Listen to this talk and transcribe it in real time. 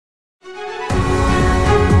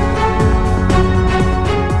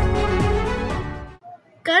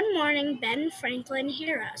morning, Ben Franklin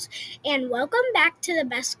heroes, and welcome back to the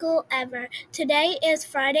best school ever. Today is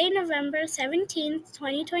Friday, November 17th,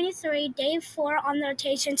 2023, day 4 on the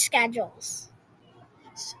rotation schedules.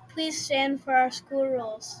 Please stand for our school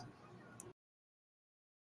rules.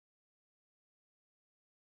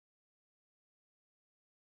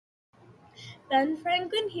 Ben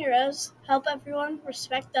Franklin heroes help everyone,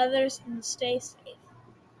 respect others, and stay safe.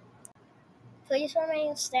 Please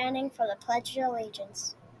remain standing for the Pledge of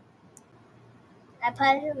Allegiance. I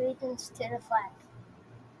pledge allegiance to the flag.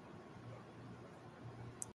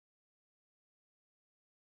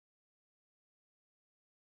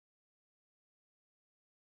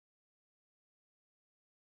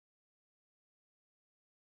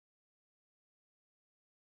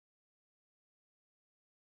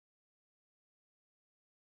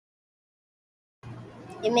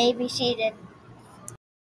 You may be seated.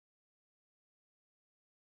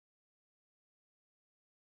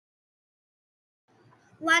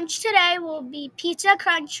 Lunch today will be pizza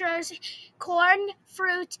crunchers, corn,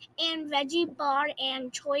 fruit, and veggie bar,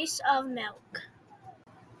 and choice of milk.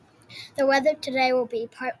 The weather today will be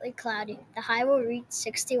partly cloudy. The high will reach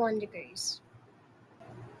 61 degrees.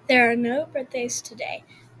 There are no birthdays today,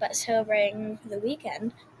 but celebrating the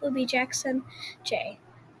weekend will be Jackson J.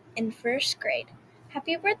 in first grade.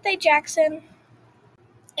 Happy birthday, Jackson!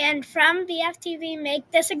 And from BFTV,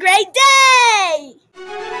 make this a great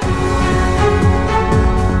day!